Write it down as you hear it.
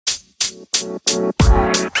Good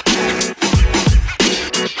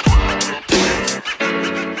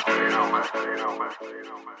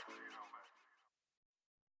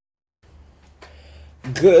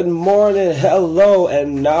morning, hello,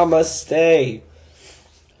 and namaste.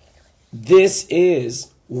 This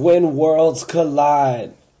is When Worlds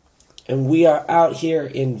Collide, and we are out here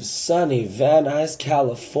in sunny Van Nuys,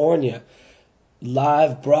 California,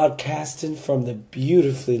 live broadcasting from the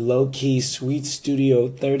beautifully low-key Sweet Studio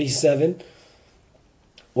 37,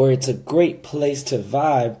 where it's a great place to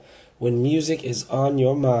vibe when music is on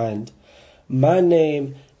your mind. My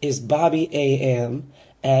name is Bobby AM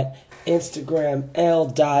at Instagram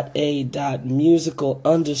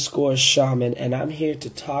l.a.musical_shaman, and I'm here to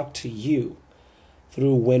talk to you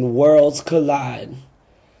through When Worlds Collide.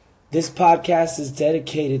 This podcast is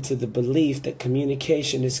dedicated to the belief that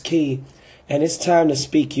communication is key, and it's time to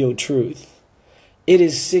speak your truth. It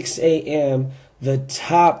is 6 a.m., the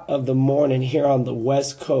top of the morning here on the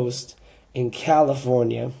West Coast in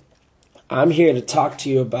California. I'm here to talk to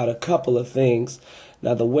you about a couple of things.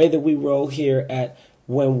 Now, the way that we roll here at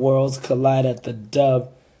When Worlds Collide at the Dub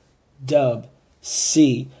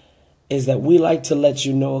C is that we like to let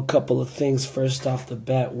you know a couple of things first off the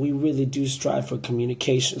bat. We really do strive for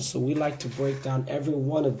communication, so we like to break down every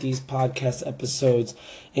one of these podcast episodes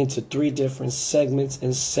into 3 different segments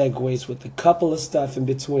and segues with a couple of stuff in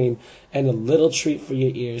between and a little treat for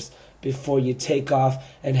your ears before you take off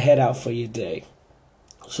and head out for your day.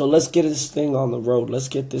 So let's get this thing on the road. Let's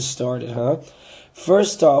get this started, huh?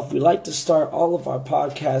 First off, we like to start all of our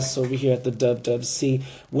podcasts over here at the WWC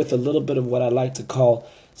with a little bit of what I like to call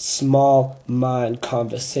small mind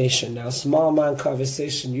conversation. Now, small mind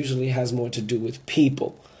conversation usually has more to do with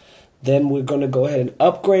people. Then we're going to go ahead and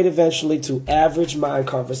upgrade eventually to average mind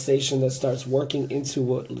conversation that starts working into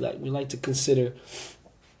what we like to consider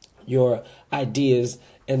your ideas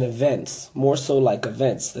and events, more so like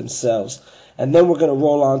events themselves. And then we're going to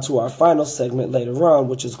roll on to our final segment later on,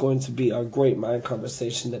 which is going to be our great mind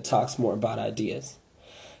conversation that talks more about ideas.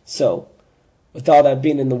 So, with all that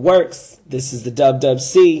being in the works, this is the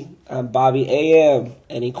WWC. I'm Bobby AM.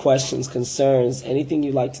 Any questions, concerns, anything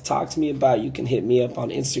you'd like to talk to me about, you can hit me up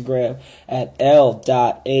on Instagram at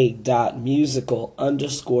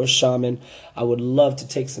l.a.musical_shaman. I would love to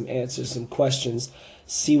take some answers, some questions,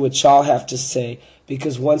 see what y'all have to say,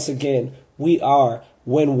 because once again, we are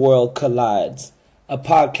When World Collides, a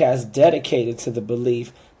podcast dedicated to the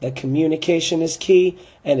belief that communication is key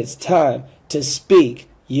and it's time to speak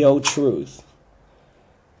your truth.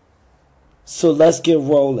 So let's get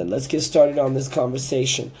rolling. Let's get started on this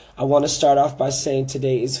conversation. I want to start off by saying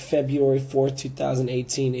today is February 4th,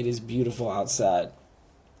 2018. It is beautiful outside.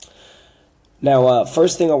 Now,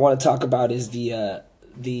 first thing I want to talk about is the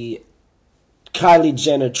Kylie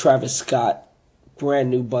Jenner, Travis Scott brand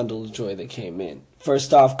new bundle of joy that came in.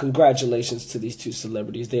 First off, congratulations to these 2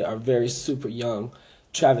 celebrities. They are very super young.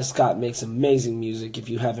 Travis Scott makes amazing music, if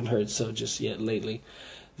you haven't heard so just yet lately.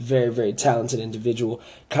 Very, very talented individual.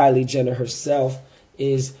 Kylie Jenner herself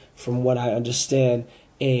is, from what I understand,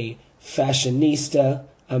 a fashionista,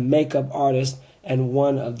 a makeup artist, and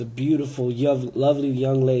one of the beautiful, lovely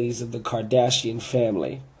young ladies of the Kardashian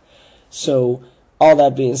family. So, all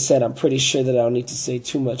that being said, I'm pretty sure that I don't need to say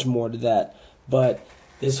too much more to that. But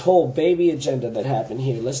this whole baby agenda that happened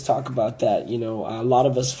here, let's talk about that. You know, a lot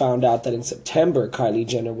of us found out that in September, Kylie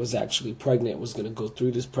Jenner was actually pregnant, was going to go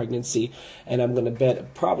through this pregnancy. And I'm going to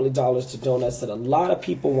bet probably dollars to donuts that a lot of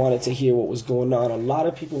people wanted to hear what was going on. A lot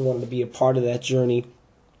of people wanted to be a part of that journey.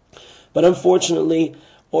 But unfortunately,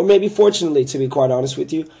 or maybe fortunately, to be quite honest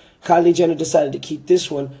with you, Kylie Jenner decided to keep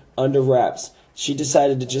this one under wraps. She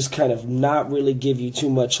decided to just kind of not really give you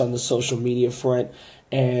too much on the social media front.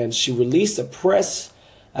 And she released a press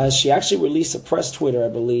Twitter, I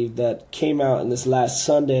believe, that came out in this last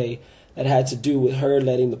Sunday that had to do with her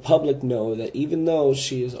letting the public know that even though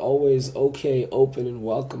she is always okay, open, and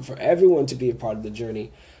welcome for everyone to be a part of the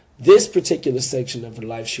journey, this particular section of her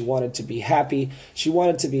life, she wanted to be happy, she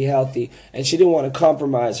wanted to be healthy, and she didn't want to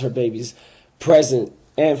compromise her baby's present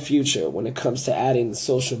and future when it comes to adding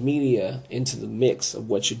social media into the mix of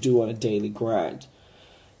what you do on a daily grind.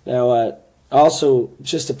 Now, also,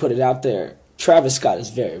 just to put it out there, Travis Scott is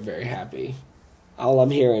very, very happy. All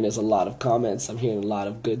I'm hearing is a lot of comments. I'm hearing a lot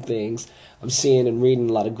of good things. I'm seeing and reading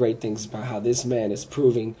a lot of great things about how this man is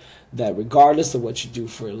proving that regardless of what you do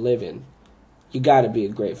for a living, you got to be a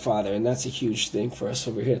great father. And that's a huge thing for us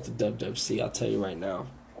over here at the WWC, I'll tell you right now.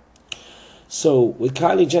 So with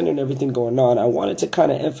Kylie Jenner and everything going on, I wanted to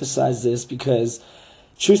kind of emphasize this because,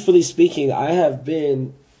 truthfully speaking, I have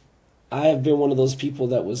been one of those people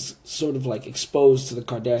that was sort of like exposed to the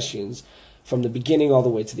Kardashians from the beginning all the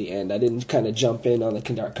way to the end. I didn't kind of jump in on the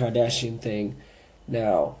Kardashian thing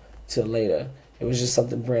now till later. It was just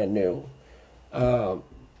something brand new.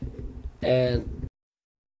 And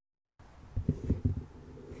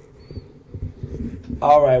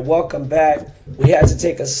all right, welcome back. We had to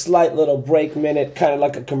take a slight little break minute, kind of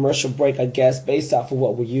like a commercial break, I guess, based off of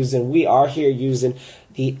what we're using. We are here using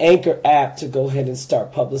the Anchor app to go ahead and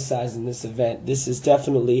start publicizing this event. This is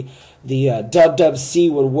definitely the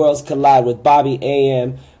WWC When Worlds Collide with Bobby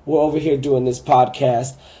AM. We're over here doing this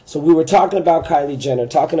podcast. So we were talking about Kylie Jenner,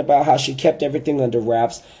 talking about how she kept everything under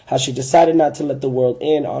wraps, how she decided not to let the world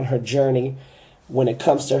in on her journey when it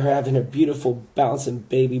comes to her having her beautiful bouncing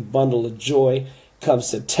baby bundle of joy come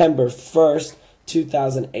September 1st,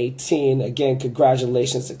 2018. Again,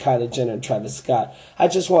 congratulations to Kylie Jenner and Travis Scott. I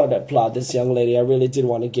just wanted to applaud this young lady. I really did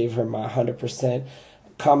want to give her my 100%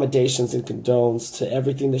 accommodations and condones to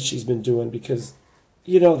everything that she's been doing, because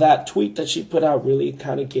that tweet that she put out really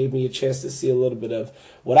kind of gave me a chance to see a little bit of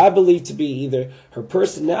what I believe to be either her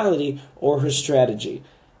personality or her strategy.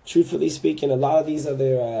 Truthfully speaking, a lot of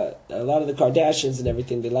the Kardashians and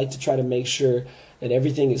everything, they like to try to make sure that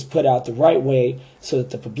everything is put out the right way so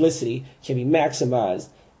that the publicity can be maximized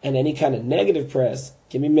and any kind of negative press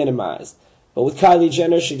can be minimized. But with Kylie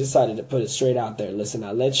Jenner, she decided to put it straight out there. Listen,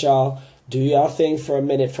 I let y'all do y'all thing for a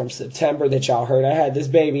minute from September that y'all heard I had this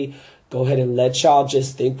baby. Go ahead and let y'all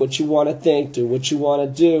just think what you want to think, do what you want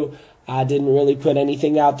to do. I didn't really put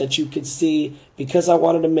anything out that you could see because I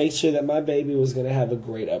wanted to make sure that my baby was going to have a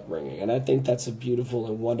great upbringing. And I think that's a beautiful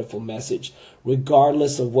and wonderful message,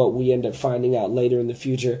 regardless of what we end up finding out later in the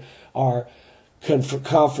future are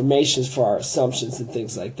confirmations for our assumptions and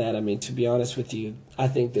things like that. I mean, to be honest with you, I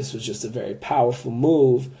think this was just a very powerful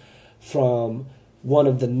move from one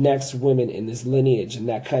of the next women in this lineage. And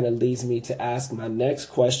that kind of leads me to ask my next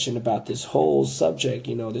question about this whole subject,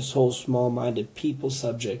 this whole small-minded people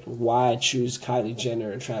subject, why I choose Kylie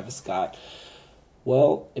Jenner and Travis Scott.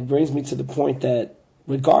 Well, it brings me to the point that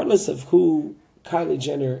regardless of who Kylie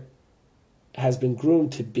Jenner has been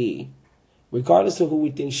groomed to be, regardless of who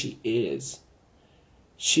we think she is,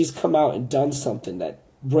 she's come out and done something that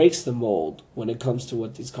breaks the mold when it comes to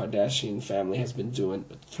what this Kardashian family has been doing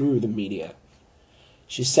through the media.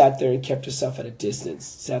 She sat there and kept herself at a distance,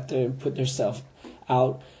 sat there and put herself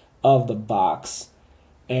out of the box.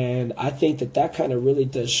 And I think that kind of really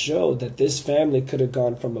does show that this family could have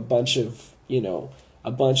gone from a bunch of mogul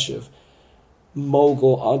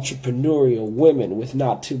entrepreneurial women with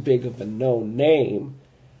not too big of a known name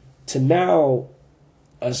to now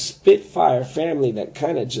a Spitfire family that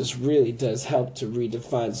kind of just really does help to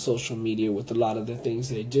redefine social media with a lot of the things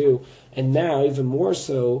they do. And now, even more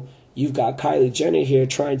so, you've got Kylie Jenner here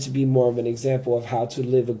trying to be more of an example of how to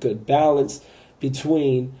live a good balance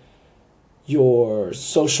between your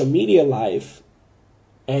social media life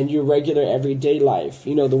and your regular everyday life.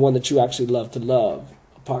 The one that you actually love to love,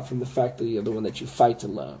 apart from the fact that you're the one that you fight to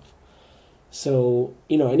love. So,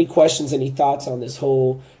 any questions, any thoughts on this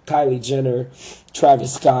whole Kylie Jenner,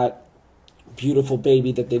 Travis Scott, beautiful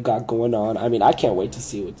baby that they've got going on? I mean, I can't wait to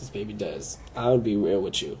see what this baby does. I'll be real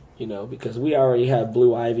with you, because we already have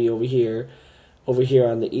Blue Ivy over here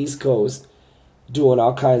on the East Coast doing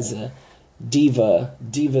all kinds of diva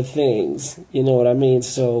things, you know what I mean?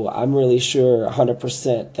 So I'm really sure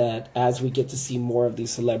 100% that as we get to see more of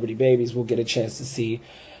these celebrity babies, we'll get a chance to see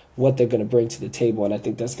what they're going to bring to the table, and I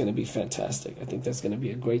think that's going to be fantastic. I think that's going to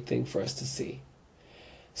be a great thing for us to see.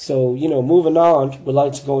 So, moving on, we'd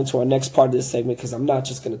like to go into our next part of this segment, because I'm not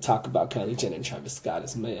just going to talk about Kylie Jenner and Travis Scott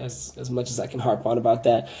as much as I can harp on about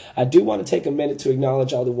that. I do want to take a minute to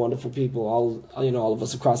acknowledge all the wonderful people, all of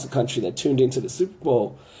us across the country that tuned into the Super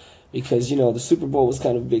Bowl, because, the Super Bowl was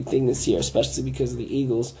kind of a big thing this year, especially because of the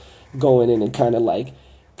Eagles going in and kind of like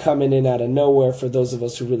coming in out of nowhere. For those of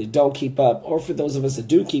us who really don't keep up, or for those of us that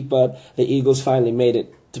do keep up, the Eagles finally made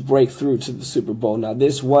it to break through to the Super Bowl. Now,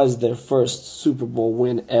 this was their first Super Bowl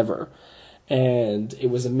win ever. And it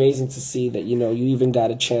was amazing to see that, you even got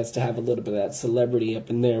a chance to have a little bit of that celebrity up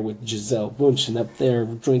in there with Gisele Bündchen up there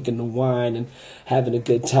drinking the wine and having a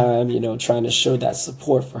good time, trying to show that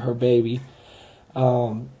support for her baby.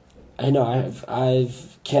 I know I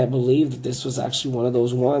can't believe that this was actually one of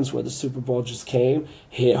those ones where the Super Bowl just came,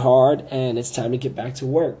 hit hard, and it's time to get back to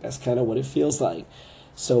work. That's kind of what it feels like.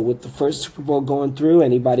 So with the first Super Bowl going through,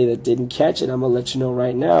 anybody that didn't catch it, I'm going to let you know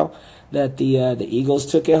right now that the Eagles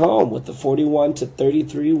took it home with the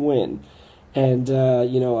 41-33 win. And, a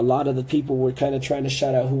lot of the people were kind of trying to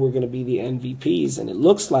shout out who were going to be the MVPs. And it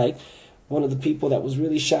looks like one of the people that was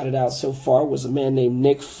really shouted out so far was a man named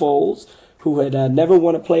Nick Foles, who had never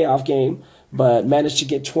won a playoff game, but managed to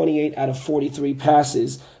get 28 out of 43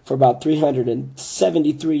 passes for about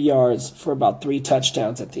 373 yards for about 3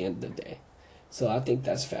 touchdowns at the end of the day. So I think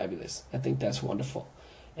that's fabulous. I think that's wonderful.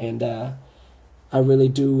 And I really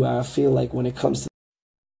do feel like when it comes to...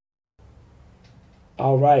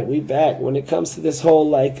 All right, we back. When it comes to this whole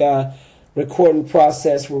recording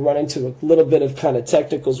process, we're running into a little bit of kind of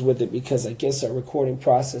technicals with it because I guess our recording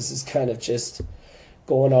process is kind of just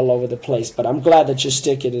going all over the place. But I'm glad that you're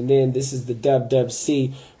sticking it in. This is the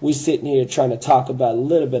WWC. We sitting here trying to talk about a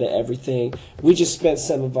little bit of everything. We just spent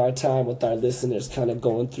some of our time with our listeners kind of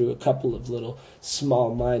going through a couple of little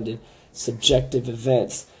small-minded subjective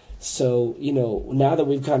events. So, now that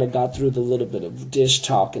we've kind of got through the little bit of dish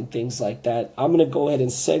talk and things like that, I'm going to go ahead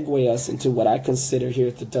and segue us into what I consider here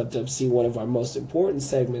at the WWC one of our most important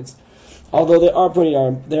segments, although they are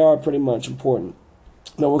pretty much important.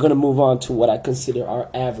 Now we're going to move on to what I consider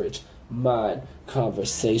our average mind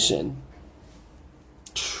conversation.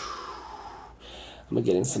 I'm going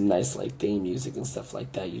to get in some nice theme music and stuff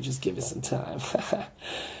like that. You just give it some time.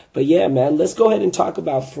 But yeah, man, let's go ahead and talk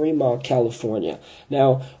about Fremont, California.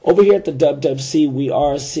 Now, over here at the WWC, we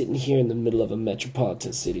are sitting here in the middle of a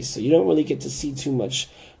metropolitan city, so you don't really get to see too much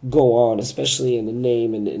go on, especially in the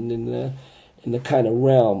name and in the kind of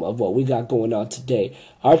realm of what we got going on today.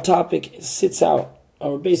 Our topic sits out,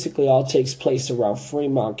 or basically all takes place around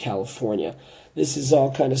Fremont, California. This is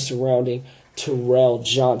all kind of surrounding Terrell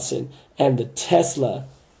Johnson and the Tesla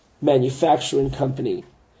manufacturing company.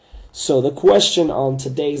 So the question on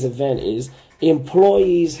today's event is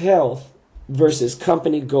employees' health versus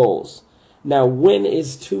company goals. Now, when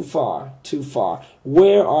is too far? Too far.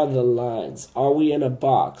 Where are the lines? Are we in a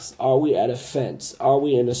box? Are we at a fence? Are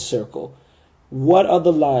we in a circle? What are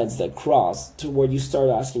the lines that cross to where you start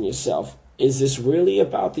asking yourself, is this really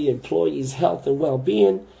about the employee's health and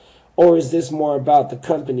well-being? Or is this more about the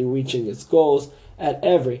company reaching its goals at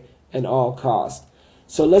every and all cost?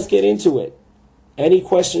 So let's get into it. Any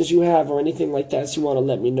questions you have or anything like that you want to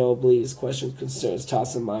let me know, please. Questions, concerns,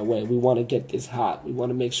 toss them my way. We want to get this hot. We want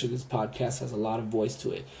to make sure this podcast has a lot of voice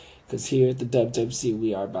to it. Because here at the WWC,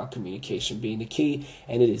 we are about communication being the key.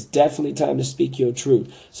 And it is definitely time to speak your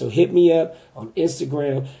truth. So hit me up on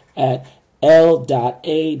Instagram at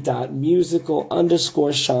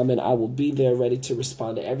l.a.musical_shaman. I will be there ready to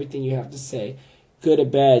respond to everything you have to say. Good or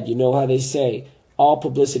bad, you know how they say. All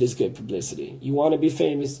publicity is good publicity. You want to be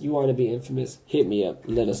famous, you want to be infamous, hit me up,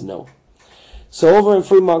 let us know. So over in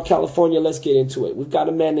Fremont, California, let's get into it. We've got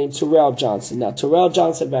a man named Terrell Johnson. Now, Terrell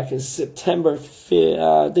Johnson back in September,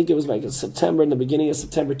 I think it was back in September, in the beginning of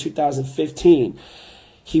September 2015,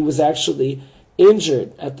 he was actually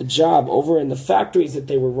injured at the job over in the factories that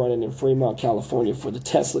they were running in Fremont, California for the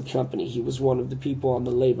Tesla company. He was one of the people on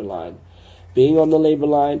the labor line. Being on the labor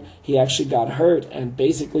line, he actually got hurt and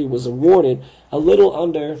basically was awarded a little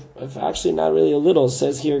under, actually not really a little, it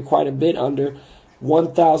says here quite a bit under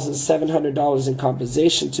 $1,700 in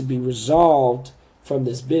compensation to be resolved from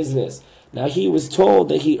this business. Now, he was told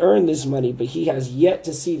that he earned this money, but he has yet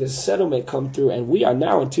to see the settlement come through. And we are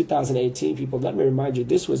now in 2018, people. Let me remind you,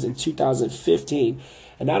 this was in 2015.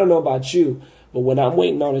 And I don't know about you, but when I'm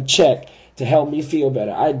waiting on a check to help me feel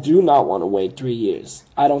better, I do not want to wait 3 years.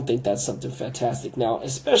 I don't think that's something fantastic. Now,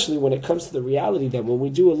 especially when it comes to the reality that when we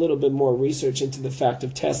do a little bit more research into the fact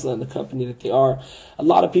of Tesla and the company that they are, a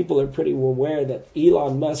lot of people are pretty aware that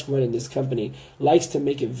Elon Musk running this company likes to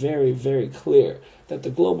make it very, very clear that the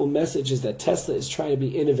global message is that Tesla is trying to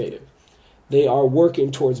be innovative. They are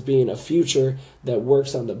working towards being a future that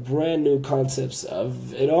works on the brand new concepts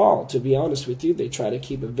of it all. To be honest with you, they try to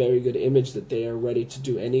keep a very good image that they are ready to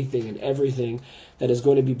do anything and everything that is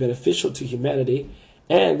going to be beneficial to humanity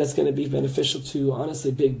and that's going to be beneficial to,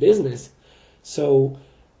 honestly, big business. So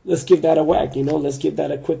let's give that a whack, let's give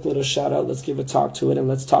that a quick little shout out. Let's give a talk to it, and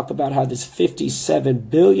let's talk about how this $57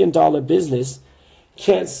 billion business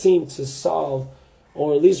can't seem to solve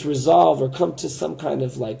or at least resolve or come to some kind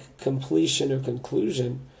of completion or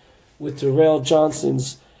conclusion with Terrell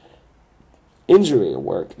Johnson's injury at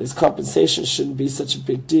work. This compensation shouldn't be such a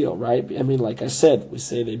big deal, right? I mean, like I said, we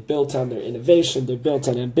say they're built on their innovation, they're built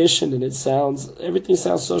on ambition, and everything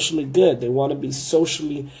sounds socially good. They want to be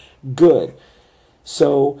socially good.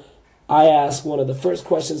 So I ask one of the first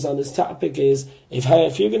questions on this topic is, if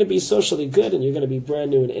you're going to be socially good and you're going to be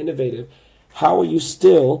brand new and innovative, how are you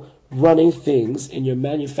still running things in your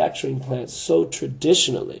manufacturing plant so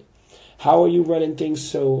traditionally? How are you running things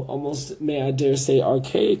so almost, may I dare say,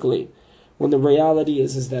 archaically? When the reality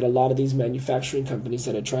is that a lot of these manufacturing companies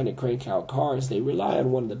that are trying to crank out cars, they rely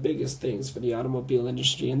on one of the biggest things for the automobile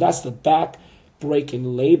industry, and that's the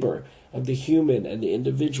back-breaking labor of the human and the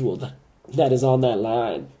individual that is on that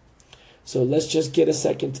line. So let's just get a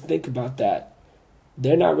second to think about that.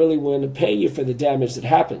 They're not really willing to pay you for the damage that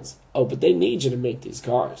happens. Oh, but they need you to make these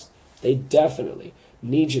cars. They definitely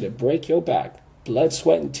need you to break your back, blood,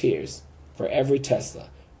 sweat, and tears for every Tesla.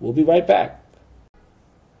 We'll be right back.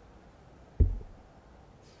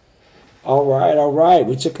 All right.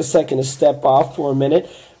 We took a second to step off for a minute.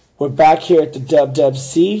 We're back here at the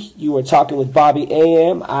WWC. You were talking with Bobby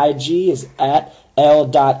AM. IG is at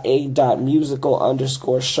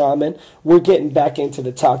L.A.musical_shaman. We're getting back into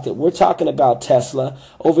the talk that we're talking about Tesla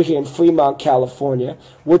over here in Fremont, California.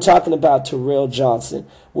 We're talking about Terrell Johnson.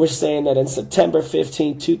 We're saying that in September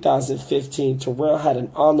 15, 2015, Terrell had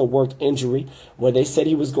an on-the-work injury where they said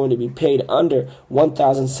he was going to be paid under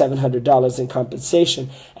 $1,700 in compensation,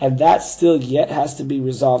 and that still yet has to be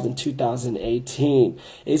resolved in 2018.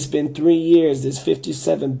 It's been 3 years. This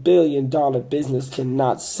 $57 billion business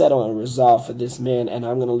cannot settle and resolve for this man, and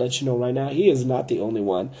I'm going to let you know right now, he is not the only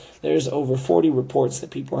one. There's over 40 reports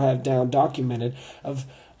that people have documented of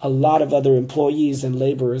a lot of other employees and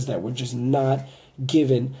laborers that were just not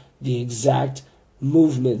given the exact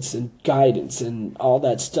movements and guidance and all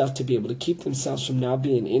that stuff to be able to keep themselves from now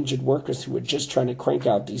being injured workers who were just trying to crank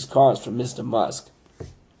out these cars for Mr. Musk.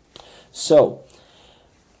 So,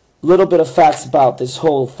 little bit of facts about this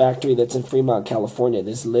whole factory that's in Fremont, California.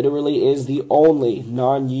 This literally is the only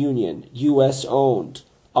non-union, U.S.-owned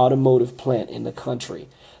automotive plant in the country.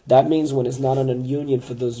 That means when it's not on a union,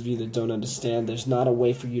 for those of you that don't understand, there's not a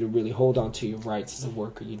way for you to really hold on to your rights as a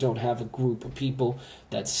worker. You don't have a group of people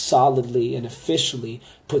that solidly and officially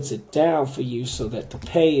puts it down for you so that the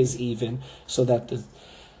pay is even, so that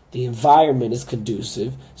the environment is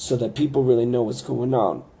conducive, so that people really know what's going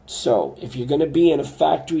on. So if you're going to be in a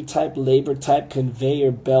factory type, labor type,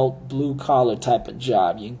 conveyor belt, blue collar type of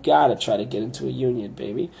job, you got to try to get into a union,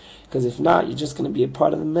 baby. Because if not, you're just going to be a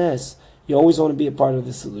part of the mess. You always want to be a part of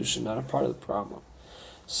the solution, not a part of the problem.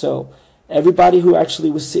 So everybody who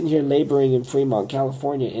actually was sitting here laboring in Fremont,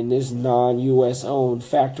 California, in this non-U.S. owned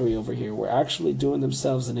factory over here, were actually doing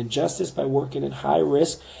themselves an injustice by working in high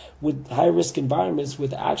risk environments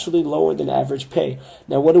with actually lower than average pay.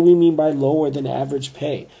 Now, what do we mean by lower than average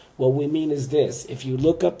pay? What we mean is this. If you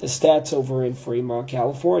look up the stats over in Fremont,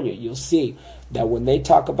 California, you'll see that when they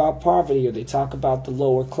talk about poverty or they talk about the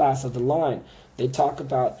lower class of the line, they talk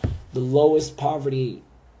about the lowest poverty,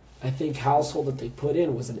 I think, household that they put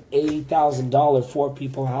in was an $80,000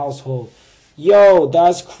 four-people household. Yo,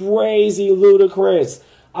 that's crazy ludicrous.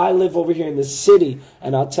 I live over here in the city,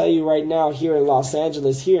 and I'll tell you right now, here in Los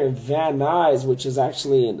Angeles, here in Van Nuys, which is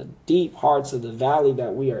actually in the deep hearts of the valley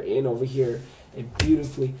that we are in over here, in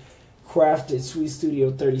beautifully crafted Sweet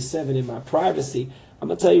Studio 37 in my privacy, I'm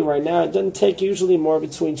going to tell you right now, it doesn't take usually more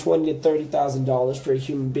between $20,000 to $30,000 for a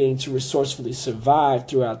human being to resourcefully survive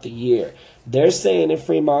throughout the year. They're saying in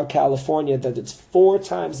Fremont, California, that it's 4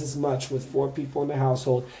 times as much with 4 people in the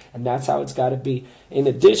household, and that's how it's got to be. In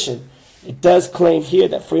addition, it does claim here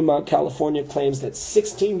that Fremont, California claims that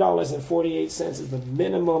 $16.48 is the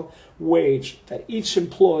minimum wage that each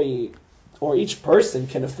employee or each person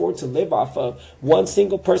can afford to live off of. One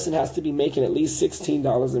single person has to be making at least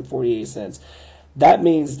 $16.48. That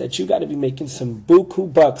means that you got to be making some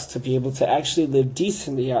buku bucks to be able to actually live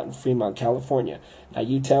decently out in Fremont, California. Now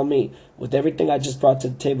you tell me, with everything I just brought to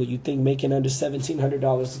the table, you think making under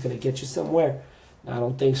 $1,700 is going to get you somewhere? I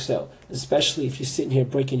don't think so, especially if you're sitting here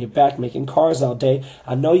breaking your back making cars all day.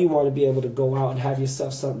 I know you want to be able to go out and have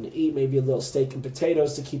yourself something to eat, maybe a little steak and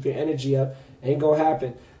potatoes to keep your energy up. Ain't going to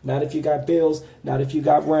happen. Not if you got bills, not if you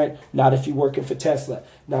got rent, not if you're working for Tesla.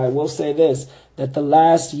 Now, I will say this, that the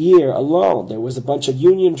last year alone, there was a bunch of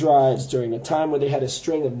union drives during a time where they had a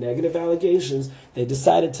string of negative allegations. They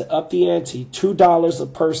decided to up the ante, $2 a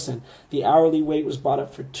person. The hourly rate was brought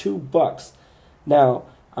up for $2. Now,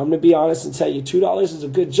 I'm going to be honest and tell you, $2 is a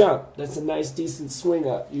good jump. That's a nice, decent swing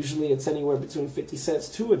up. Usually it's anywhere between 50 cents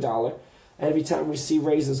to $1. Every time we see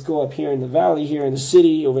raises go up here in the valley, here in the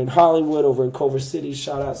city, over in Hollywood, over in Culver City,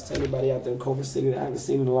 shout outs to anybody out there in Culver City that I haven't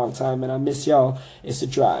seen in a long time, and I miss y'all. It's a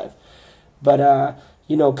drive. But,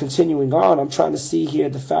 continuing on, I'm trying to see here,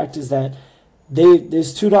 the fact is that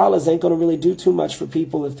this $2 ain't going to really do too much for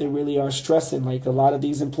people if they really are stressing. Like, a lot of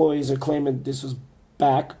these employees are claiming this was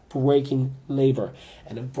back-breaking labor.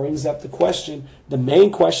 And it brings up the question, the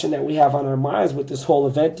main question that we have on our minds with this whole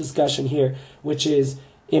event discussion here, which is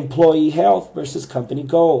employee health versus company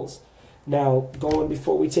goals. Now,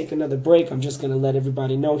 before we take another break, I'm just going to let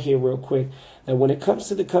everybody know here real quick And when it comes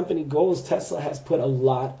to the company goals, Tesla has put a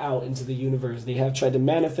lot out into the universe. They have tried to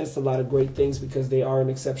manifest a lot of great things because they are an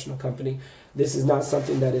exceptional company. This is not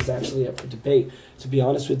something that is actually up for debate. To be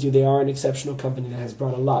honest with you, they are an exceptional company that has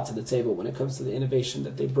brought a lot to the table when it comes to the innovation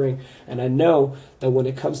that they bring. And I know that when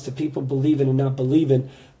it comes to people believing and not believing,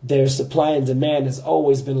 their supply and demand has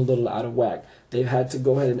always been a little out of whack. They've had to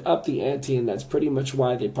go ahead and up the ante, and that's pretty much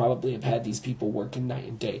why they probably have had these people working night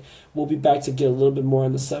and day. We'll be back to get a little bit more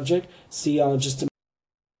on the subject. See y'all in just a minute.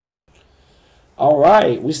 All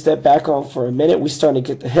right, we step back on for a minute. We're starting to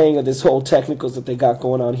get the hang of this whole technicals that they got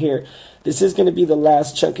going on here. This is going to be the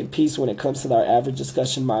last chunk and piece when it comes to our average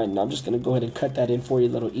discussion mind, and I'm just going to go ahead and cut that in for you a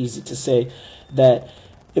little easy to say that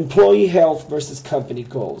employee health versus company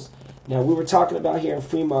goals. Now, we were talking about here in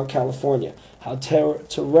Fremont, California, how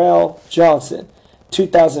Terrell Johnson,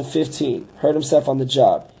 2015, hurt himself on the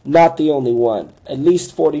job. Not the only one. At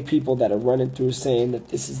least 40 people that are running through saying that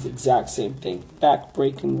this is the exact same thing.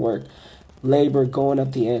 Back-breaking work, labor going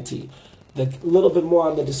up the ante. A little bit more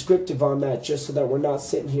on the descriptive on that, just so that we're not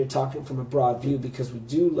sitting here talking from a broad view, because we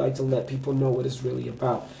do like to let people know what it's really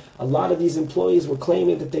about. A lot of these employees were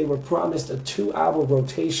claiming that they were promised a 2-hour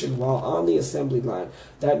rotation while on the assembly line.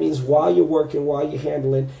 That means while you're working, while you're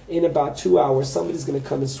handling, in about 2 hours, somebody's going to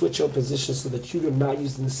come and switch your position so that you are not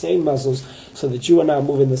using the same muscles, so that you are not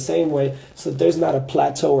moving the same way, so that there's not a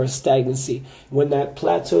plateau or a stagnancy. When that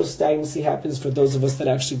plateau stagnancy happens, for those of us that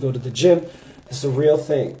actually go to the gym, it's a real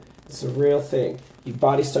thing. It's a real thing. Your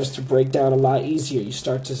body starts to break down a lot easier. You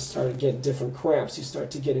start getting different cramps. You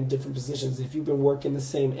start to get in different positions. If you've been working the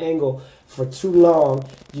same angle for too long,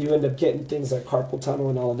 you end up getting things like carpal tunnel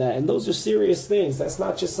and all of that. And those are serious things. That's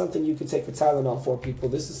not just something you can take a Tylenol for, people.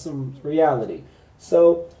 This is some reality.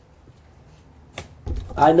 So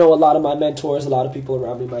I know a lot of my mentors, a lot of people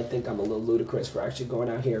around me might think I'm a little ludicrous for actually going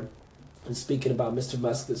out here and speaking about Mr.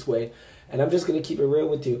 Musk this way. And I'm just going to keep it real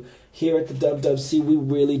with you. Here at the WWC, we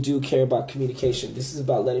really do care about communication. This is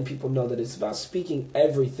about letting people know that it's about speaking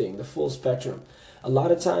everything, the full spectrum. A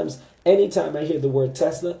lot of times, anytime I hear the word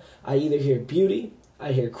Tesla, I either hear beauty,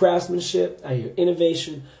 I hear craftsmanship, I hear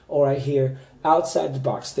innovation, or I hear outside the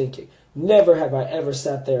box thinking. Never have I ever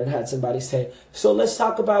sat there and had somebody say, so let's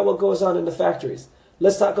talk about what goes on in the factories.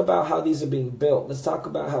 Let's talk about how these are being built. Let's talk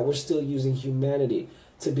about how we're still using humanity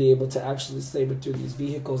to be able to actually labor through these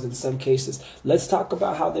vehicles in some cases. Let's talk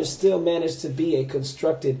about how there's still managed to be a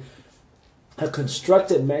constructed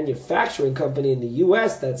manufacturing company in the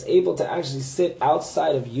U.S. that's able to actually sit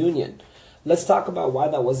outside of union. Let's talk about why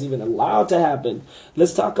that was even allowed to happen.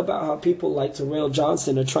 Let's talk about how people like Terrell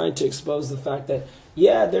Johnson are trying to expose the fact that,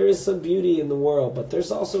 yeah, there is some beauty in the world, but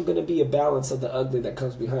there's also going to be a balance of the ugly that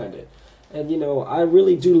comes behind it. And, you know, I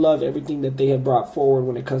really do love everything that they have brought forward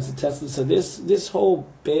when it comes to Tesla. So this whole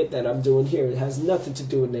bit that I'm doing here, it has nothing to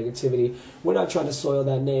do with negativity. We're not trying to soil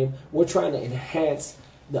that name. We're trying to enhance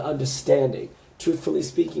the understanding. Truthfully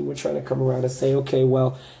speaking, we're trying to come around and say, okay,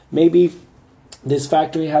 well, maybe this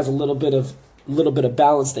factory has a little bit of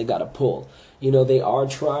balance they got to pull. You know, they are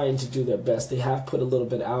trying to do their best. They have put a little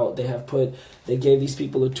bit out. They gave these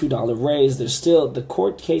people a $2 raise. The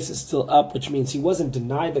court case is still up, which means he wasn't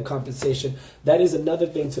denied the compensation. That is another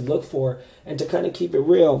thing to look for. And to kind of keep it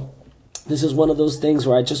real, this is one of those things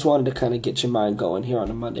where I just wanted to kind of get your mind going here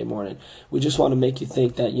on a Monday morning. We just want to make you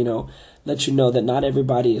think that, you know, let you know that not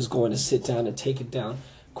everybody is going to sit down and take it down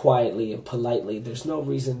quietly and politely. There's no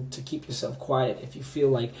reason to keep yourself quiet if you feel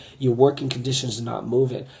like your working conditions are not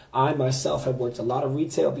moving. I myself have worked a lot of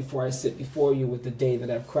retail before I sit before you with the day that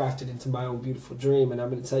I've crafted into my own beautiful dream. And I'm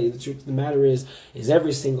going to tell you the truth of the matter is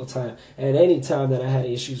every single time and any time that I had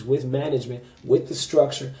issues with management, with the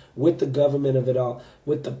structure, with the government of it all,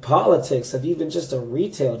 with the politics of even just a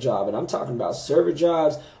retail job, and I'm talking about server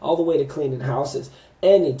jobs all the way to cleaning houses,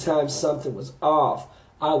 anytime something was off,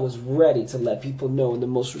 I was ready to let people know in the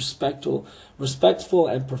most respectful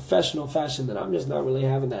and professional fashion that I'm just not really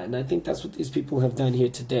having that. And I think that's what these people have done here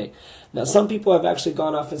today. Now, some people have actually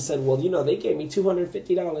gone off and said, well, you know, they gave me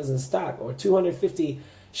 $250 in stock or 250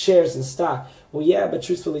 shares in stock. Well, yeah, but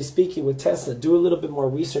truthfully speaking, with Tesla, do a little bit more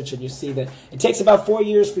research and you see that it takes about 4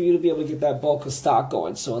 years for you to be able to get that bulk of stock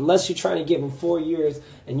going. So unless you're trying to give them 4 years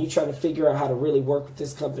and you're trying to figure out how to really work with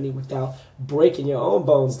this company without breaking your own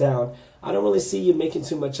bones down, I don't really see you making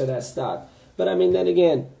too much of that stock. But I mean, then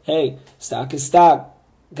again, hey, stock is stock.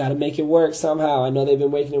 Got to make it work somehow. I know they've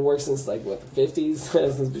been making it work since like, what, the 50s,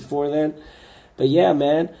 since before then. But yeah,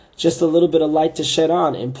 man, just a little bit of light to shed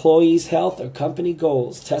on. Employees' health or company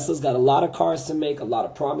goals. Tesla's got a lot of cars to make, a lot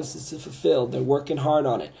of promises to fulfill. They're working hard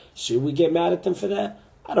on it. Should we get mad at them for that?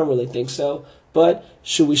 I don't really think so. But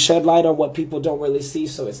should we shed light on what people don't really see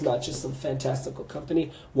so it's not just some fantastical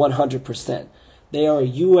company? 100%. They are a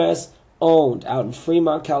U.S. owned out in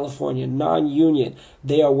Fremont, California, non-union.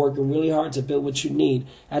 They are working really hard to build what you need.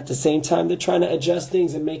 At the same time, they're trying to adjust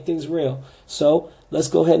things and make things real. So let's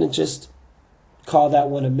go ahead and just call that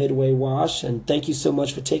one a midway wash. And thank you so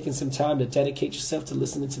much for taking some time to dedicate yourself to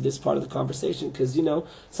listening to this part of the conversation, because,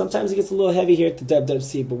 sometimes it gets a little heavy here at the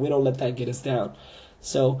WWC, but we don't let that get us down.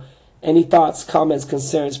 So any thoughts, comments,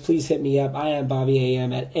 concerns, please hit me up. I am Bobby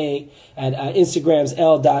AM at Instagram's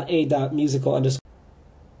l.a.musical_.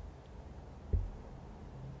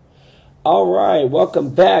 All right,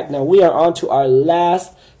 welcome back. Now we are on to our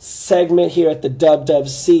last segment here at the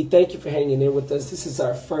WWC. Thank you for hanging in with us. This is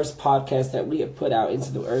our first podcast that we have put out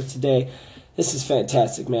into the earth today. This is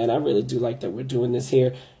fantastic, man. I really do like that we're doing this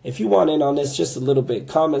here. If you want in on this just a little bit,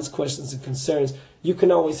 comments, questions, and concerns, you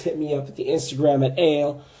can always hit me up at the Instagram at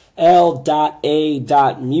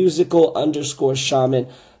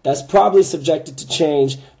l.a.musical_shaman. That's probably subjected to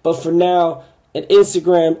change, but for now, at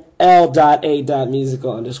Instagram,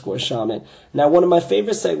 l.a.musical_shaman. Now, one of my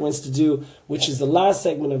favorite segments to do, which is the last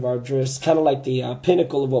segment of our drifts, kind of like the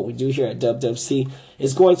pinnacle of what we do here at WWC,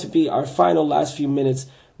 is going to be our final last few minutes,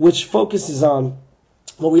 which focuses on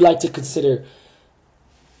what we like to consider.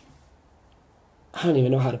 I don't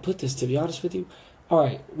even know how to put this, to be honest with you. All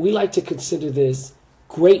right, we like to consider this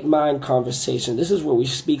great mind conversation. This is where we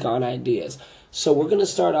speak on ideas. So we're going to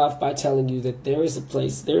start off by telling you that there is a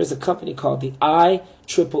company called the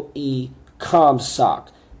IEEE ComSoc.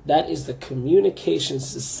 That is the Communication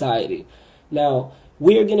Society. Now,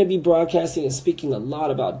 we are going to be broadcasting and speaking a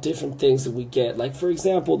lot about different things that we get. Like, for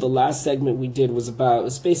example, the last segment we did was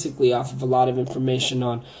basically off of a lot of information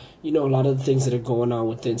on, a lot of the things that are going on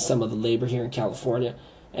within some of the labor here in California.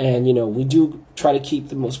 And, we do try to keep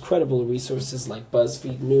the most credible resources like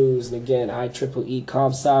BuzzFeed News and, again, IEEE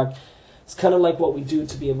ComSoc. It's kind of like what we do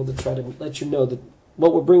to be able to try to let you know that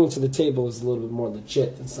what we're bringing to the table is a little bit more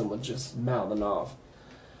legit than someone just mouthing off.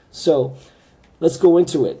 So let's go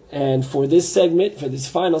into it. And for this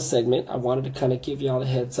final segment, I wanted to kind of give y'all a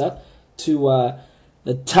heads up to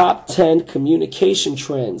the top 10 communication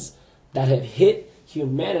trends that have hit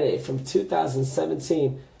humanity from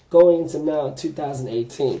 2017 going into now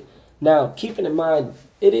 2018. Now, keeping in mind,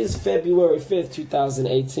 it is February 5th,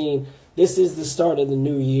 2018. This is the start of the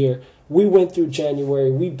new year. We went through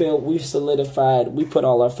January, we built, we've solidified, we put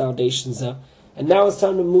all our foundations up, and now it's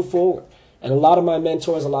time to move forward. And a lot of my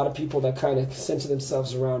mentors, a lot of people that kind of center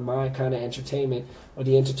themselves around my kind of entertainment or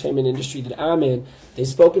the entertainment industry that I'm in, they've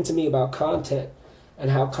spoken to me about content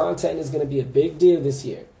and how content is going to be a big deal this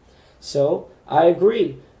year. So I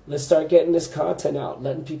agree. Let's start getting this content out,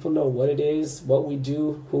 letting people know what it is, what we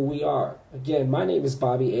do, who we are. Again, my name is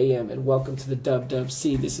Bobby AM, and welcome to the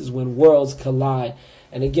WWC. This is When Worlds Collide.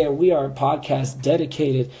 And again, we are a podcast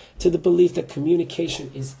dedicated to the belief that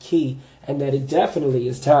communication is key and that it definitely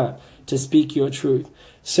is time to speak your truth.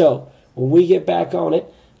 So when we get back on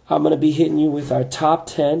it, I'm going to be hitting you with our top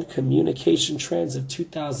 10 communication trends of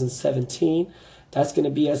 2017. That's going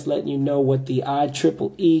to be us letting you know what the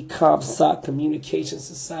IEEE ComSoc Communication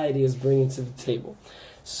Society is bringing to the table.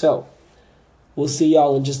 So we'll see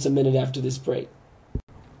y'all in just a minute after this break.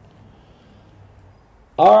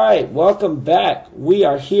 All right, welcome back. We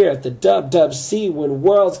are here at the WWC When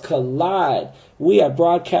Worlds Collide. We are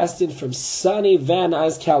broadcasting from sunny Van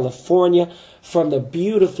Nuys, California, from the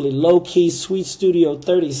beautifully low-key Sweet Studio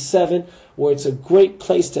 37, where it's a great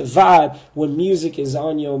place to vibe when music is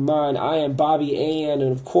on your mind. I am Bobby AM,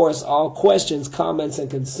 and of course, all questions, comments,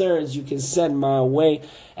 and concerns you can send my way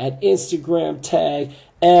at Instagram tag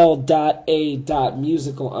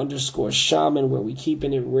l.a.musical_shaman, where we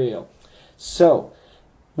keeping it real. So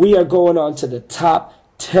we are going on to the top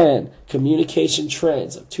 10 communication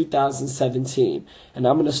trends of 2017. And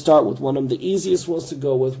I'm going to start with one of the easiest ones to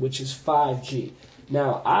go with, which is 5G.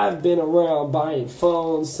 Now, I've been around buying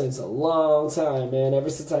phones since a long time, man. Ever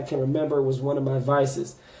since I can remember, it was one of my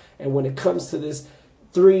vices. And when it comes to this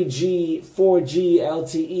 3G, 4G,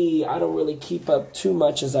 LTE, I don't really keep up too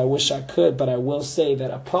much as I wish I could. But I will say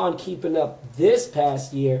that upon keeping up this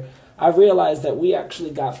past year, I realized that we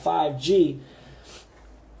actually got 5G.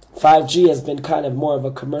 5G has been kind of more of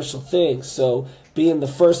a commercial thing, so being the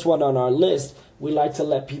first one on our list, we like to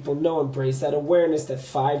let people know, embrace that awareness that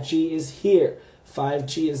 5G is here.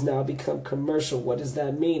 5G has now become commercial. What does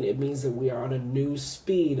that mean? It means that we are on a new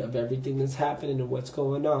speed of everything that's happening and what's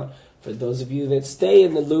going on. For those of you that stay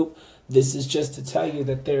in the loop, this is just to tell you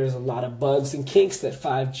that there's a lot of bugs and kinks that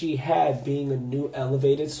 5G had, being a new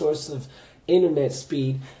elevated source of internet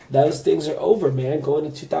speed. Those things are over, man. Going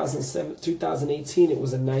to 2007, 2018, it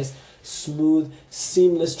was a nice, smooth,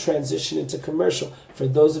 seamless transition into commercial. For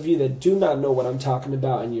those of you that do not know what I'm talking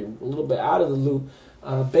about and you're a little bit out of the loop,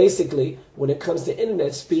 basically, when it comes to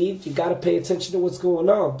internet speed, you got to pay attention to what's going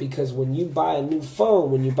on, because when you buy a new phone,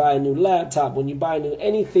 when you buy a new laptop, when you buy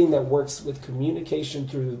anything that works with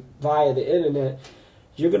communication via the internet,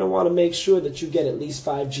 you're going to want to make sure that you get at least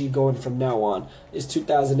 5G going from now on. It's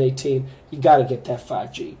 2018. You got to get that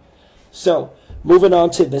 5G. So, moving on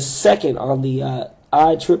to the second on the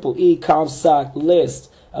IEEE ComSoc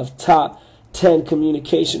list of top 10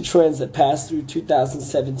 communication trends that passed through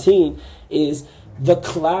 2017 is the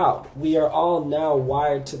cloud. We are all now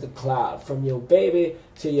wired to the cloud, from your baby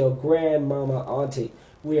to your grandmama, auntie.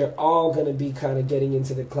 We are all going to be kind of getting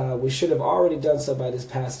into the cloud. We should have already done so by this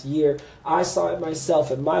past year. I saw it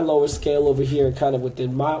myself at my lower scale over here, kind of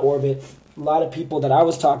within my orbit. A lot of people that I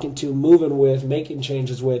was talking to, moving with, making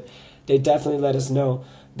changes with, they definitely let us know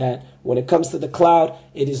that when it comes to the cloud,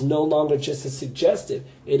 it is no longer just a suggestive.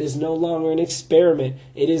 It is no longer an experiment.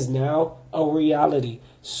 It is now a reality.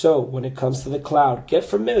 So when it comes to the cloud, get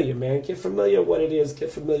familiar, man. Get familiar what it is.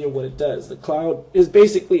 Get familiar what it does. The cloud is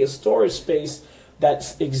basically a storage space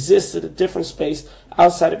that exists in a different space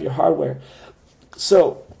outside of your hardware.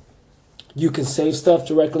 So you can save stuff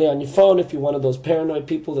directly on your phone if you're one of those paranoid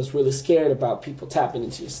people that's really scared about people tapping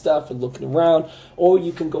into your stuff and looking around, or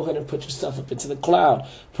you can go ahead and put your stuff up into the cloud.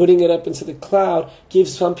 Putting it up into the cloud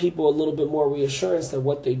gives some people a little bit more reassurance that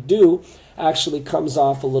what they do actually comes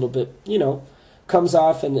off a little bit, comes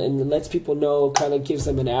off and lets people know, kind of gives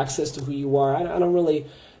them an access to who you are. I don't really,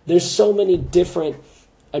 there's so many different,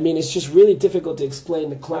 it's just really difficult to explain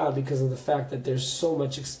the cloud because of the fact that there's so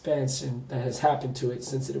much expansion that has happened to it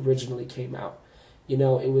since it originally came out. It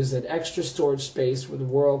was an extra storage space where the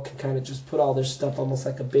world can kind of just put all their stuff almost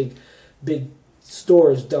like a big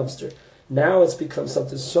storage dumpster. Now it's become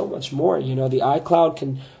something so much more. The iCloud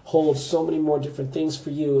can hold so many more different things for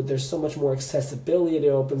you. There's so much more accessibility it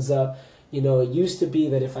opens up. It used to be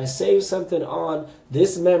that if I save something on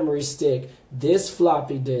this memory stick, this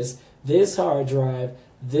floppy disk, this hard drive,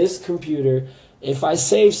 this computer, if I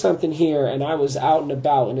save something here and I was out and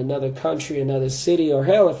about in another country, another city, or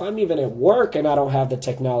hell, if I'm even at work and I don't have the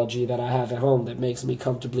technology that I have at home that makes me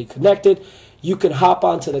comfortably connected, you can hop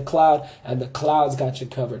onto the cloud and the cloud's got you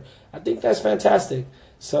covered. I think that's fantastic.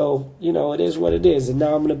 So, it is what it is. And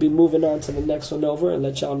now I'm going to be moving on to the next one over and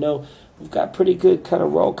let y'all know we've got pretty good kind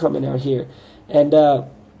of roll coming out here. And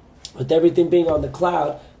with everything being on the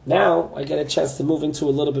cloud, now I get a chance to move into a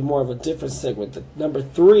little bit more of a different segment. The number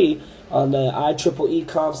 3 on the IEEE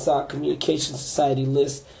ComSoc Communication Society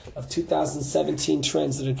list of 2017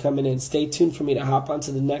 trends that are coming in. Stay tuned for me to hop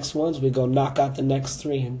onto the next ones. We're going to knock out the next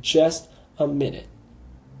 3 in just a minute.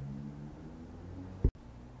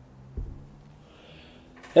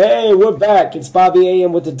 Hey, we're back. It's Bobby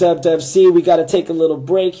AM with the WWC. We got to take a little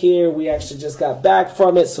break here. We actually just got back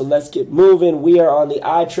from it, so let's get moving. We are on the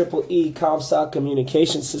IEEE ComSoc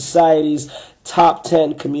Communication Society's top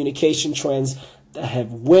 10 communication trends that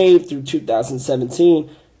have waved through 2017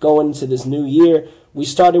 going into this new year. We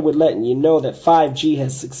started with letting you know that 5G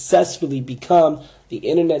has successfully become the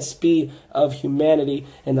internet speed of humanity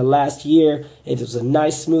in the last year. It was a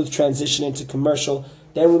nice, smooth transition into commercial.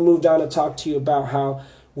 Then we moved on to talk to you about how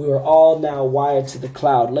we are all now wired to the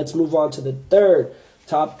cloud. Let's move on to the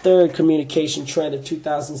top third communication trend of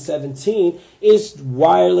 2017 is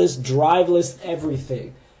wireless, driveless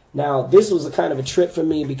everything. Now, this was a kind of a trip for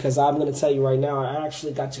me because I'm going to tell you right now, I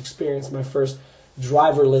actually got to experience my first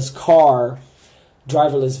driverless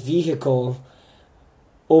vehicle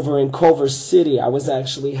over in Culver City. I was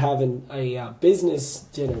actually having a business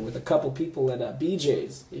dinner with a couple people at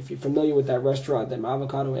BJ's. If you're familiar with that restaurant, them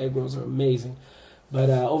avocado egg rolls are amazing. But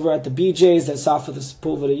over at the BJ's that's off of the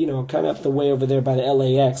Sepulveda, kind of up the way over there by the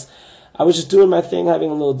LAX, I was just doing my thing, having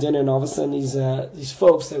a little dinner, and all of a sudden these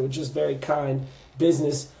folks that were just very kind,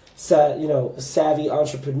 savvy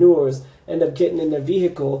entrepreneurs end up getting in their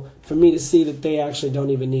vehicle for me to see that they actually don't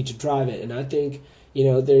even need to drive it. And I think,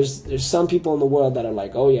 there's some people in the world that are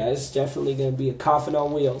like, oh yeah, it's definitely going to be a coffin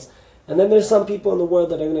on wheels. And then there's some people in the world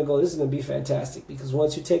that are going to go, this is going to be fantastic, because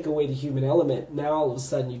once you take away the human element, now all of a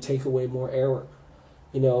sudden you take away more error.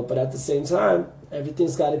 But at the same time,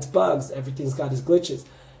 everything's got its bugs. Everything's got its glitches.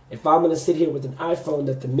 If I'm going to sit here with an iPhone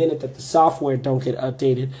that the minute that the software don't get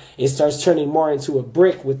updated, it starts turning more into a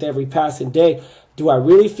brick with every passing day, do I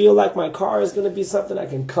really feel like my car is going to be something I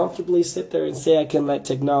can comfortably sit there and say I can let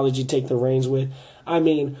technology take the reins with? I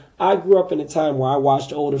grew up in a time where I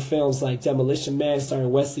watched older films like Demolition Man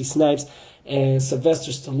starring Wesley Snipes and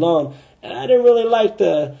Sylvester Stallone, and I didn't really like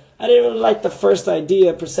the I didn't really like the first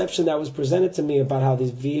perception that was presented to me about how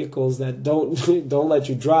these vehicles that don't don't let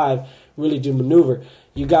you drive really do maneuver.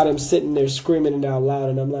 You got him sitting there screaming it out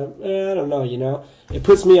loud, and I'm like, I don't know, It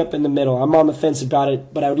puts me up in the middle. I'm on the fence about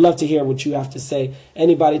it, but I would love to hear what you have to say.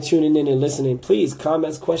 Anybody tuning in and listening, please,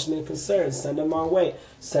 comments, questions, and concerns, send them our way.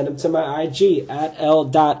 Send them to my IG at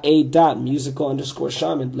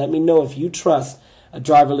l.a.musical_shaman. Let me know if you trust a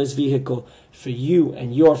driverless vehicle for you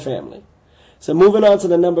and your family. So moving on to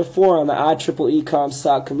the number 4 on the IEEE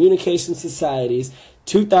ComSoc Communication Society's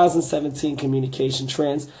 2017 Communication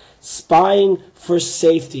Trends, Spying for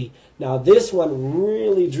Safety. Now this one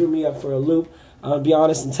really drew me up for a loop. I'm going to be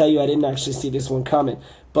honest and tell you I didn't actually see this one coming.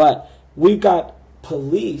 But we've got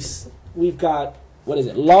police, we've got,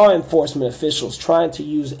 law enforcement officials trying to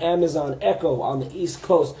use Amazon Echo on the East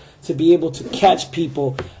Coast to be able to catch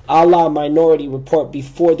people a la Minority Report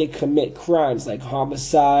before they commit crimes like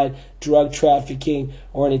homicide, drug trafficking,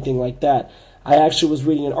 or anything like that. I actually was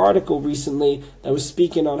reading an article recently that was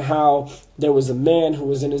speaking on how there was a man who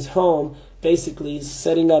was in his home basically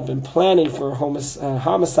setting up and planning for a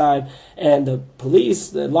homicide, and the police,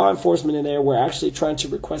 the law enforcement in there were actually trying to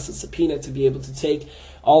request a subpoena to be able to take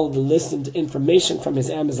all of the listened information from his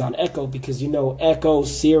Amazon Echo, because Echo,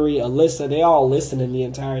 Siri, Alyssa, they all listening the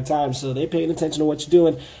entire time, so they're paying attention to what you're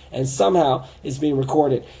doing, and somehow it's being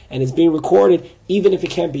recorded. And it's being recorded even if it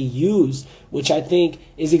can't be used, which I think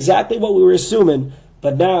is exactly what we were assuming,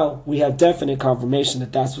 but now we have definite confirmation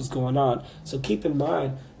that that's what's going on. So keep in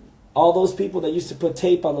mind, all those people that used to put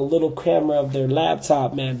tape on the little camera of their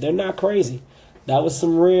laptop, man, they're not crazy. That was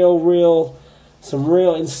some real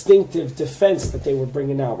instinctive defense that they were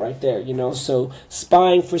bringing out right there, So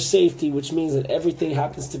spying for safety, which means that everything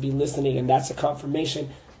happens to be listening, and that's a confirmation.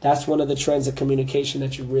 That's one of the trends of communication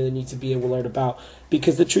that you really need to be alert about,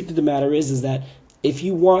 because the truth of the matter is that if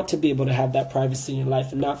you want to be able to have that privacy in your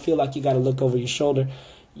life and not feel like you got to look over your shoulder,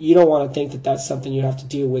 you don't want to think that that's something you have to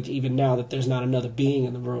deal with even now that there's not another being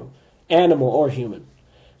in the room, animal or human.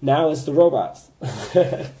 Now it's the robots.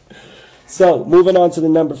 So moving on to the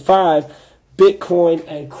number 5, Bitcoin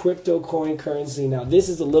and cryptocurrency currency. Now, this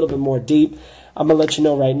is a little bit more deep. I'm going to let you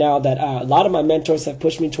know right now that a lot of my mentors have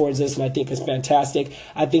pushed me towards this, and I think it's fantastic.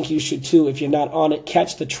 I think you should too. If you're not on it,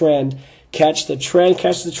 catch the trend. Catch the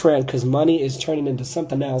trend, because money is turning into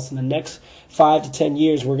something else. In the next 5 to 10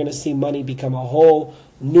 years, we're going to see money become a whole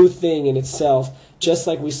new thing in itself, just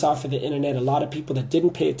like we saw for the internet. A lot of people that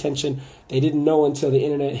didn't pay attention, they didn't know until the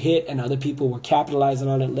internet hit, and other people were capitalizing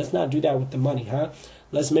on it. Let's not do that with the money, huh?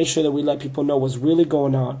 Let's make sure that we let people know what's really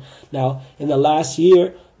going on. Now, in the last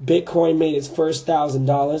year, Bitcoin made its first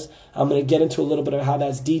 $1,000. I'm going to get into a little bit of how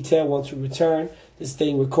that's detailed once we return. This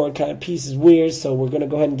thing record kind of piece is weird, so we're going to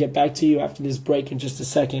go ahead and get back to you after this break in just a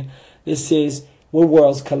second. This is When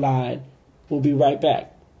Worlds Collide. We'll be right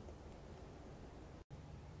back.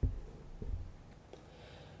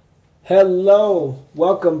 Hello,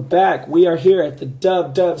 welcome back. We are here at the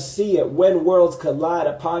WWC at When Worlds Collide,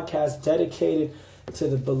 a podcast dedicated to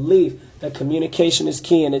the belief that communication is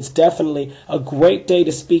key, and it's definitely a great day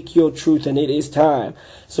to speak your truth, and it is time.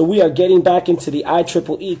 So we are getting back into the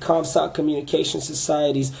IEEE ComSoc Communication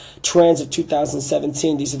Society's trends of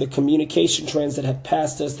 2017. These are the communication trends that have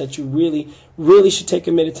passed us that you really should take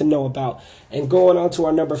a minute to know about. And going on to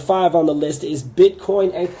our number 5 on the list is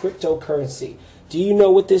Bitcoin and cryptocurrency. Do you know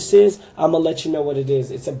what this is? I'm going to let you know what it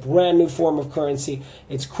is. It's a brand new form of currency.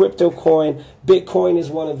 It's crypto coin. Bitcoin is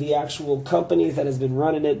one of the actual companies that has been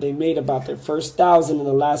running it. They made about their first 1,000 in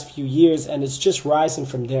the last few years, and it's just rising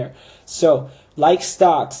from there. So, like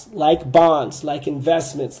stocks, like bonds, like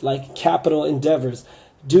investments, like capital endeavors,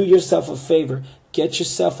 do yourself a favor. Get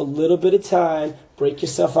yourself a little bit of time. Break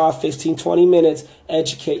yourself off 15, 20 minutes.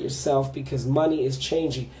 Educate yourself, because money is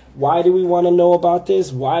changing. Why do we want to know about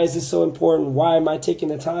this? Why is this so important? Why am I taking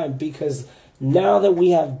the time? Because now that we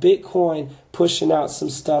have Bitcoin pushing out some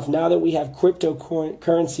stuff, now that we have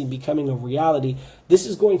cryptocurrency becoming a reality, this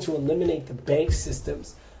is going to eliminate the bank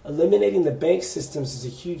systems. Eliminating the bank systems is a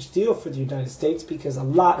huge deal for the United States, because a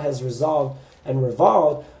lot has revolved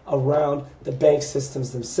around the bank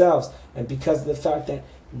systems themselves. And because of the fact that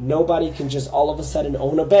nobody can just all of a sudden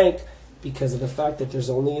own a bank, because of the fact that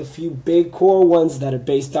there's only a few big core ones that are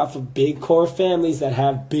based off of big core families that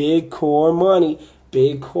have big core money,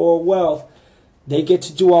 big core wealth, they get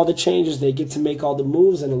to do all the changes, they get to make all the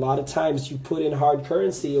moves, and a lot of times you put in hard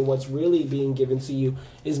currency, and what's really being given to you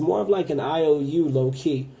is more of like an IOU,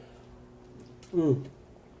 low-key.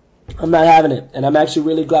 I'm not having it, and I'm actually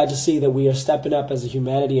really glad to see that we are stepping up as a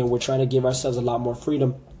humanity, and we're trying to give ourselves a lot more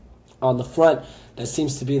freedom. On the front, that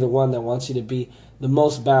seems to be the one that wants you to be the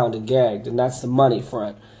most bound and gagged, and that's the money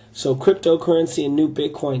front. So cryptocurrency and new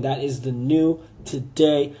Bitcoin, that is the new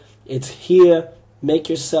today. It's here. Make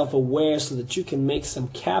yourself aware so that you can make some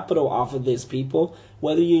capital off of this, people.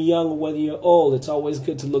 Whether you're young or whether you're old, it's always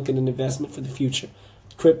good to look at an investment for the future.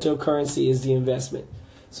 Cryptocurrency is the investment.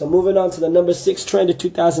 So moving on to the number 6 trend of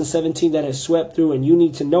 2017 that has swept through and you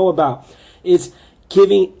need to know about. It's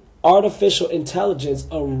giving artificial intelligence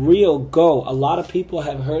a real go. A lot of people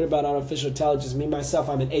have heard about artificial intelligence. Me, myself,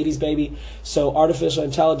 I'm an 80s baby. So artificial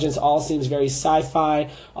intelligence all seems very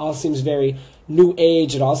sci-fi, all seems very new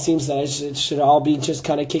age. It all seems that it should all be just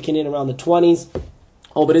kind of kicking in around the 20s.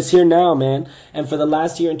 Oh, but it's here now, man. And for the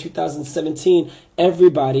last year in 2017,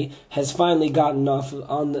 everybody has finally gotten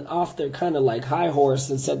off their kind of like high horse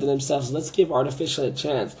and said to themselves, let's give artificial a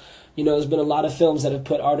chance. You know, there's been a lot of films that have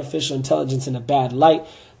put artificial intelligence in a bad light,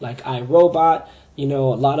 like iRobot. You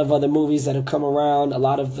know, a lot of other movies that have come around, a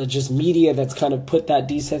lot of the just media that's kind of put that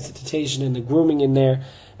desensitization and the grooming in there.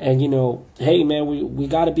 And, you know, hey, man, we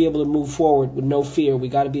got to be able to move forward with no fear. We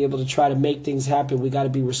got to be able to try to make things happen. We got to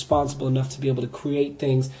be responsible enough to be able to create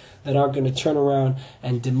things that aren't going to turn around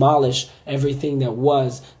and demolish everything that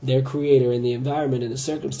was their creator and the environment and the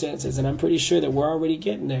circumstances. And I'm pretty sure that we're already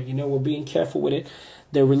getting there. You know, we're being careful with it.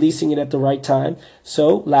 They're releasing it at the right time.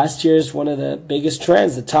 So last year's one of the biggest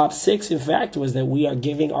trends, the top 6, in fact, was that we are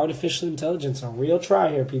giving artificial intelligence a real try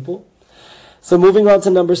here, people. So moving on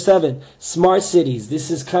to number 7, smart cities.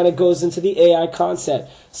 This is kind of goes into the AI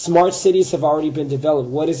concept. Smart cities have already been developed.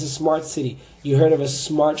 What is a smart city? You heard of a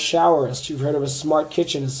smart shower. You've heard of a smart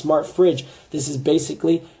kitchen, a smart fridge. This is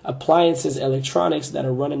basically appliances, electronics that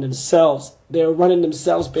are running themselves. They're running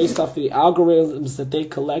themselves based off the algorithms that they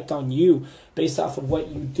collect on you, based off of what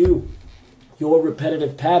you do, your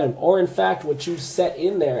repetitive pattern, or in fact what you set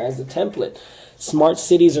in there as a template. Smart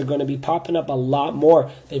cities are going to be popping up a lot more.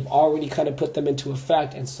 They've already kind of put them into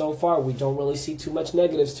effect, and so far we don't really see too much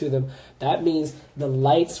negatives to them. That means the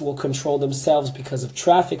lights will control themselves because of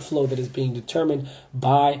traffic flow that is being determined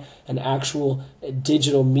by an actual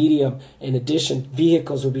digital medium. In addition,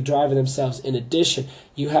 vehicles will be driving themselves. In addition,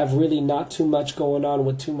 you have really not too much going on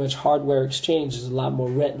with too much hardware exchange. There's a lot more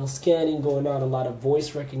retinal scanning going on, a lot of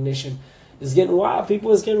voice recognition. It's getting wild,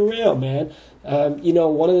 people. It's getting real, man. You know,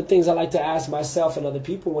 one of the things I like to ask myself and other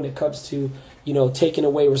people when it comes to, you know, taking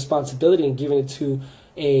away responsibility and giving it to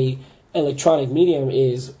a electronic medium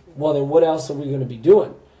is, well, then what else are we going to be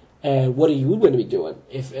doing? And what are you going to be doing?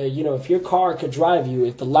 If, you know, if your car could drive you,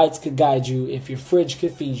 if the lights could guide you, if your fridge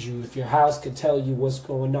could feed you, if your house could tell you what's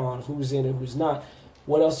going on, who's in and who's not,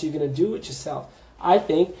 what else are you going to do with yourself? I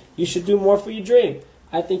think you should do more for your dream.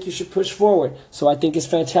 I think you should push forward. So I think it's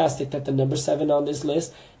fantastic that the number 7 on this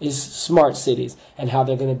list is smart cities, and how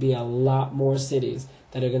they're going to be a lot more cities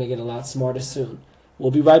that are going to get a lot smarter soon.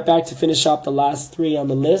 We'll be right back to finish up the last 3 on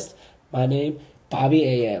the list. My name, Bobby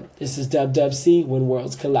AM. This is WWC, When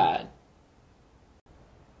Worlds Collide.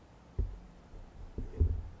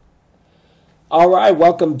 All right,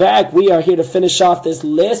 welcome back. We are here to finish off this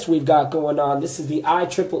list we've got going on. This is the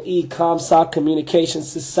IEEE ComSoc Communication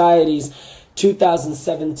Society's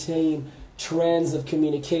 2017 trends of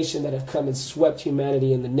communication that have come and swept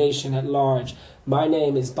humanity and the nation at large. My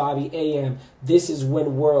name is Bobby AM. This is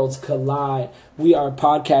When Worlds Collide. We are a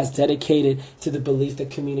podcast dedicated to the belief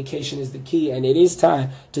that communication is the key, and it is time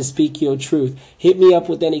to speak your truth. Hit me up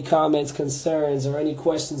with any comments, concerns, or any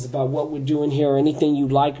questions about what we're doing here, or anything you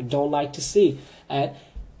like or don't like to see at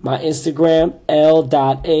my Instagram,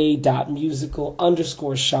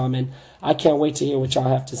 l.a.musical_shaman. I can't wait to hear what y'all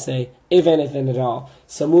have to say, if anything at all.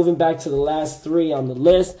 So moving back to the last 3 on the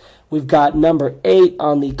list, we've got number 8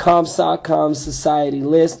 on the ComSoc Society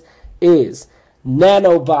list is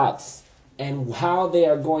nanobots and how they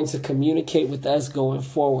are going to communicate with us going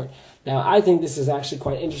forward. Now, I think this is actually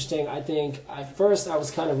quite interesting. I think at first I was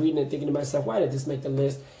kind of reading it thinking to myself, why did this make the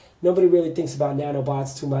list? Nobody really thinks about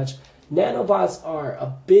nanobots too much. Nanobots are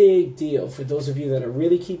a big deal for those of you that are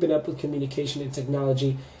really keeping up with communication and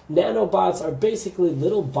technology. Nanobots are basically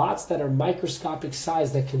little bots that are microscopic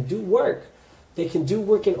size that can do work. They can do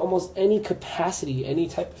work in almost any capacity, any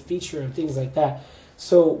type of feature and things like that.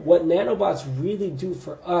 So what nanobots really do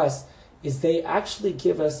for us is they actually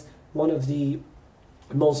give us one of the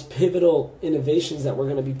most pivotal innovations that we're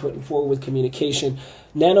going to be putting forward with communication.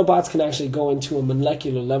 Nanobots can actually go into a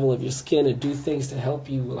molecular level of your skin and do things to help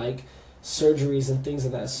you, like surgeries and things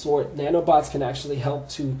of that sort. Nanobots can actually help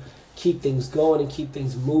to keep things going and keep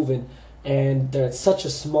things moving, and they're at such a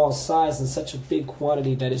small size and such a big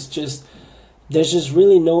quantity that it's just, there's just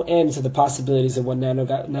really no end to the possibilities of what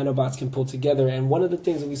nanobots can pull together. And one of the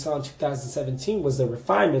things that we saw in 2017 was the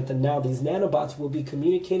refinement that now these nanobots will be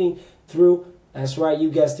communicating through, that's right,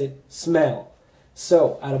 you guessed it, smell.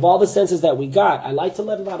 So out of all the senses that we got, I like to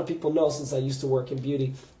let a lot of people know, since I used to work in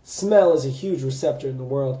beauty, smell is a huge receptor in the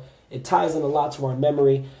world. It ties in a lot to our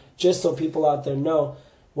memory. Just so people out there know,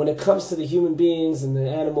 when it comes to the human beings and the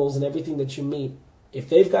animals and everything that you meet, if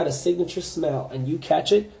they've got a signature smell and you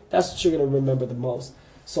catch it, that's what you're going to remember the most.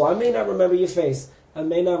 So I may not remember your face, I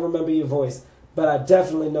may not remember your voice, but I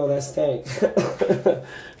definitely know that stank.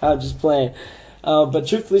 I'm just playing. But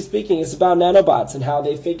truthfully speaking, it's about nanobots and how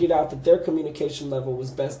they figured out that their communication level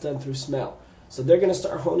was best done through smell. So they're going to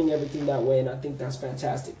start honing everything that way, and I think that's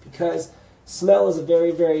fantastic because smell is a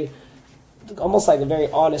very, very, almost like a very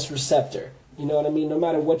honest receptor. You know what I mean? No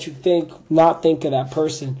matter what you think, not think of that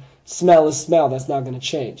person, smell is smell. That's not going to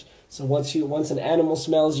change. So once an animal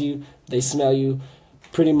smells you, they smell you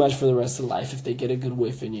pretty much for the rest of life if they get a good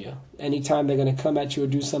whiff in you. Anytime they're going to come at you or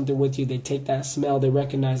do something with you, they take that smell, they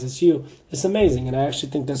recognize it's you. It's amazing, and I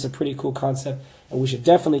actually think that's a pretty cool concept, and we should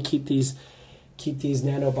definitely keep these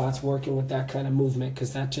nanobots working with that kind of movement,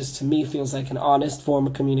 because that just, to me, feels like an honest form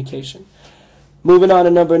of communication. Moving on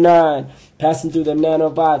to number 9, passing through them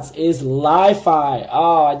nanobots is Li-Fi.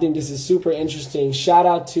 Oh, I think this is super interesting. Shout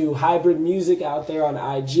out to Hybrid Music out there on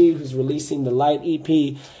IG, who's releasing the Light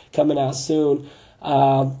EP coming out soon.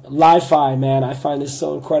 Li-Fi, man, I find this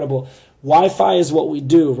so incredible. Wi-Fi is what we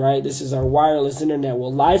do, right? This is our wireless internet.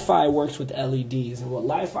 Well, Li-Fi works with LEDs, and what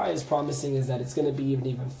Li-Fi is promising is that it's going to be an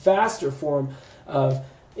even faster form of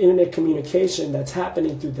internet communication that's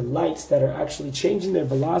happening through the lights that are actually changing their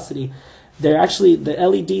velocity. The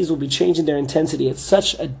LEDs will be changing their intensity at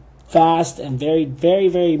such a fast and very, very,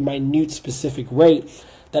 very minute specific rate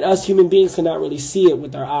that us human beings cannot really see it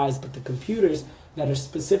with our eyes, but the computers that are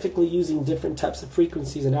specifically using different types of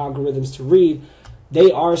frequencies and algorithms to read,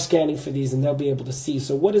 they are scanning for these and they'll be able to see.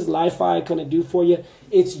 So what is Li-Fi going to do for you?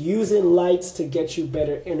 It's using lights to get you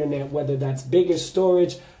better internet, whether that's bigger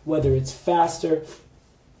storage, whether it's faster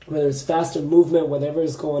movement, whatever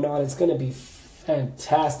is going on. It's going to be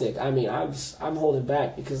fantastic. I mean, I'm holding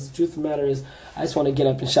back because the truth of the matter is I just want to get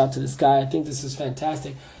up and shout to the sky. I think this is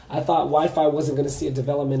fantastic. I thought Wi-Fi wasn't going to see a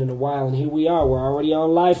development in a while, and here we are. We're already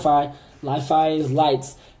on Li-Fi. Li-Fi is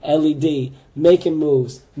lights, LED, making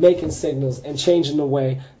moves, making signals, and changing the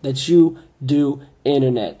way that you do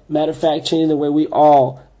internet. Matter of fact, changing the way we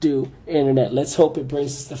all do internet. Let's hope it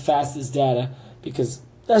brings us the fastest data, because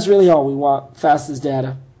that's really all we want, fastest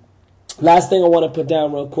data. Last thing I want to put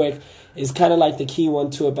down real quick is kind of like the key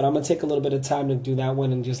one to it, but I'm going to take a little bit of time to do that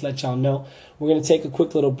one and just let y'all know. We're going to take a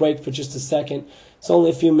quick little break for just a second. It's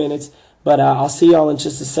only a few minutes, but I'll see y'all in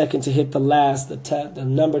just a second to hit the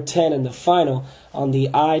number 10 and the final on the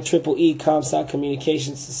IEEE ComSci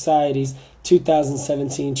Communication Society's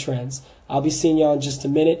 2017 trends. I'll be seeing y'all in just a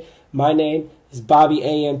minute. My name is Bobby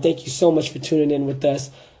AM. Thank you so much for tuning in with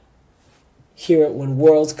us here at When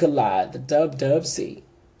Worlds Collide, the WWC.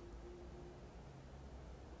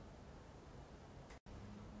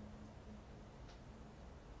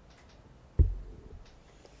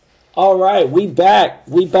 All right, we back.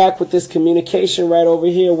 We back with this communication right over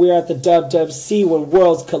here. We're at the WWC When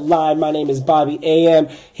Worlds Collide. My name is Bobby AM.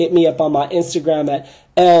 Hit me up on my Instagram at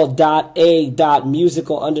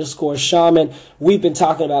l.a.musical_shaman. We've been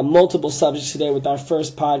talking about multiple subjects today with our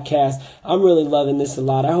first podcast. I'm really loving this a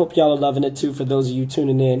lot. I hope y'all are loving it too, for those of you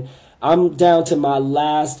tuning in. I'm down to my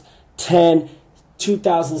last 10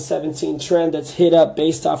 2017 trend that's hit up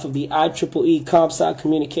based off of the IEEE ComSci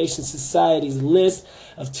Communication Society's list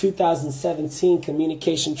of 2017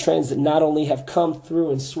 communication trends that not only have come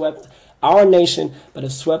through and swept our nation, but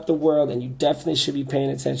have swept the world, and you definitely should be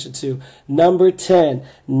paying attention to. Number 10,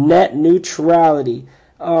 net neutrality.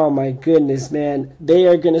 Oh my goodness, man. They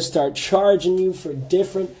are going to start charging you for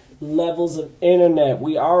different levels of internet.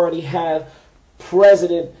 We already have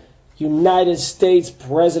United States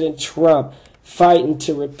President Trump fighting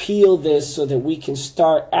to repeal this so that we can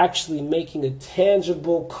start actually making a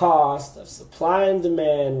tangible cost of supply and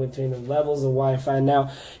demand between the levels of Wi-Fi.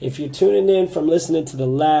 Now, if you're tuning in from listening to the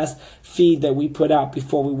last feed that we put out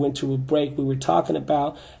before we went to a break, we were talking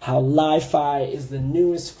about how Li-Fi is the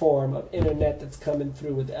newest form of internet that's coming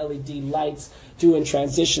through with LED lights doing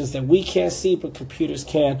transitions that we can't see but computers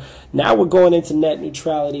can. Now we're going into net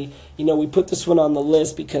neutrality. You know, we put this one on the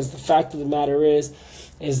list because the fact of the matter is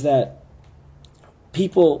that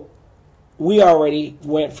we already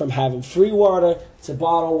went from having free water to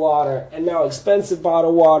bottled water, and now expensive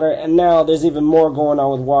bottled water, and now there's even more going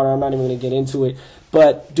on with water. I'm not even going to get into it.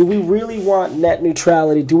 But do we really want net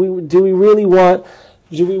neutrality? Do we really want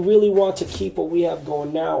to keep what we have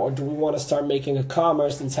going now, or do we want to start making a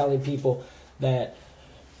commerce and telling people that,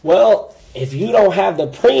 well, if you don't have the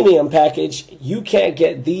premium package, you can't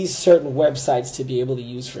get these certain websites to be able to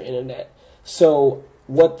use for internet? So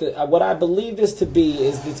what I believe this to be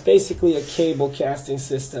is it's basically a cable casting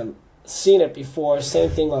system. Seen it before, same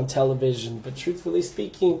thing on television. But truthfully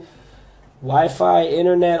speaking, Wi-Fi,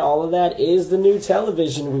 internet, all of that is the new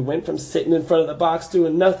television. We went from sitting in front of the box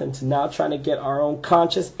doing nothing to now trying to get our own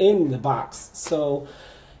conscious in the box. So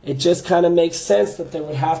it just kind of makes sense that there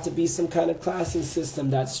would have to be some kind of classing system.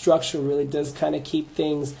 That structure really does kind of keep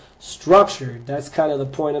things structured. That's kind of the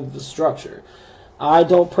point of the structure. I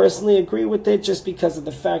don't personally agree with it just because of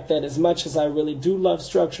the fact that as much as I really do love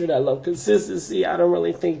structure, I love consistency, I don't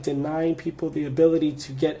really think denying people the ability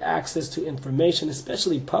to get access to information,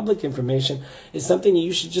 especially public information, is something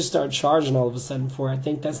you should just start charging all of a sudden for. I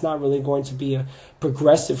think that's not really going to be a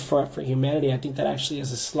progressive front for humanity. I think that actually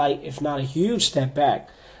is a slight, if not a huge step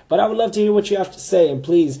back. But I would love to hear what you have to say. And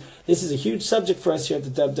please, this is a huge subject for us here at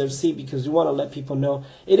the WWC because we want to let people know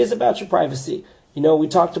it is about your privacy. You know, we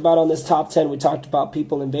talked about on this top 10, we talked about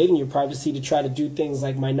people invading your privacy to try to do things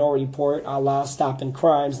like Minority Report, a la stopping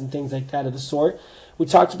crimes and things like that of the sort. We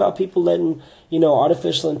talked about people letting,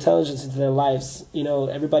 artificial intelligence into their lives.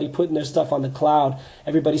 Everybody putting their stuff on the cloud.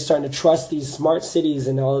 Everybody's starting to trust these smart cities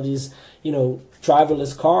and all of these,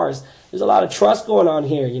 driverless cars. There's a lot of trust going on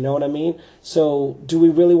here, you know what I mean? So do we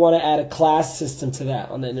really want to add a class system to that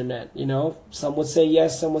on the internet? Some would say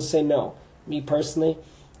yes, some would say no. Me personally,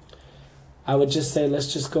 I would just say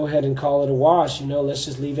let's just go ahead and call it a wash. Let's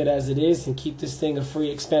just leave it as it is and keep this thing a free,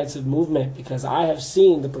 expansive movement, because I have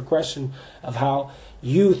seen the progression of how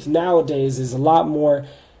youth nowadays is a lot more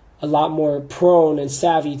prone and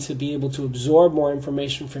savvy to be able to absorb more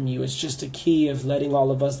information from you. It's just a key of letting all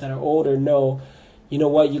of us that are older know, you know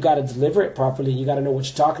what, you got to deliver it properly. You got to know what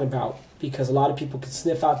you're talking about, because a lot of people can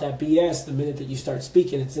sniff out that BS the minute that you start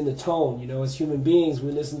speaking. It's in the tone. As human beings,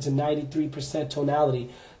 we listen to 93% tonality.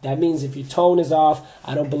 That means if your tone is off,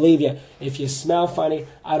 I don't believe you. If you smell funny,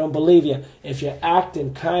 I don't believe you. If you're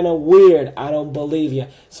acting kind of weird, I don't believe you.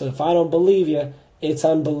 So if I don't believe you, it's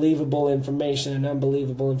unbelievable information, and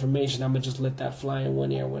unbelievable information, I'm going to just let that fly in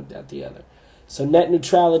one ear and out the other. So net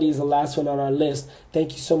neutrality is the last one on our list.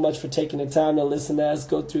 Thank you so much for taking the time to listen to us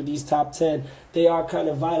go through these top 10. They are kind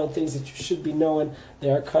of vital things that you should be knowing.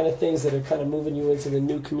 They are kind of things that are kind of moving you into the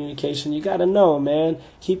new communication. You got to know, man.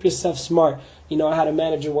 Keep yourself smart. I had a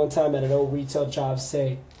manager one time at an old retail job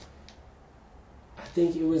say, I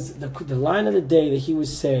think it was the line of the day that he would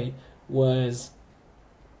say was,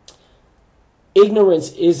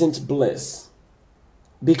 ignorance isn't bliss,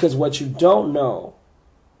 because what you don't know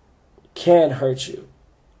can hurt you.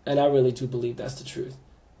 And I really do believe that's the truth.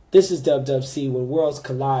 This is WWC, When Worlds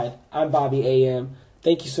Collide. I'm Bobby AM.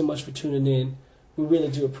 Thank you so much for tuning in. We really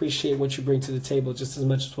do appreciate what you bring to the table just as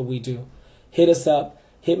much as what we do. Hit us up.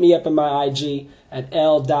 Hit me up in my IG at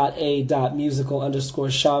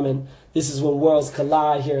l.a.musical_shaman. This is When Worlds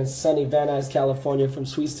Collide here in sunny Van Nuys, California from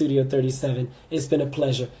Sweet Studio 37. It's been a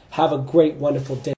pleasure. Have a great, wonderful day.